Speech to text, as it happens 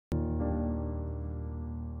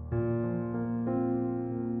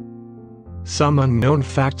Some unknown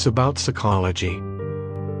facts about psychology.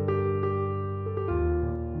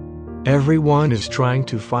 Everyone is trying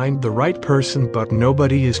to find the right person, but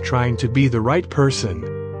nobody is trying to be the right person.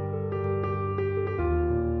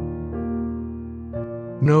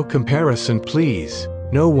 No comparison, please.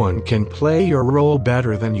 No one can play your role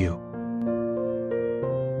better than you.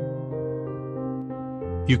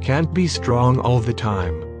 You can't be strong all the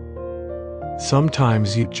time.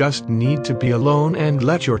 Sometimes you just need to be alone and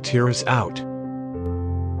let your tears out.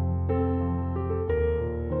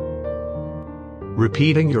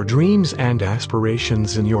 Repeating your dreams and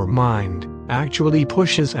aspirations in your mind actually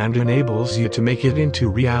pushes and enables you to make it into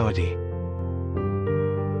reality.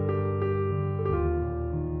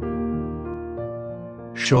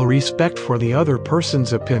 Show respect for the other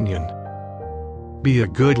person's opinion. Be a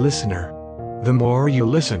good listener. The more you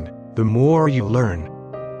listen, the more you learn.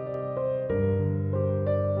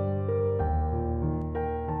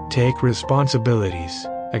 Take responsibilities,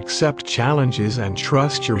 accept challenges, and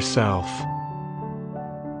trust yourself.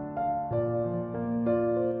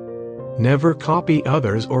 Never copy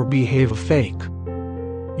others or behave fake.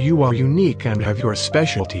 You are unique and have your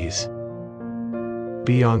specialties.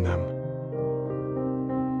 Be on them.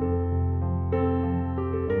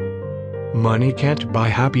 Money can't buy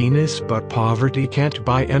happiness, but poverty can't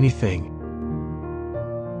buy anything.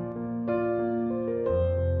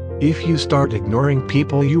 If you start ignoring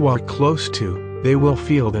people you are close to, they will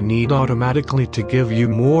feel the need automatically to give you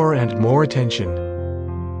more and more attention.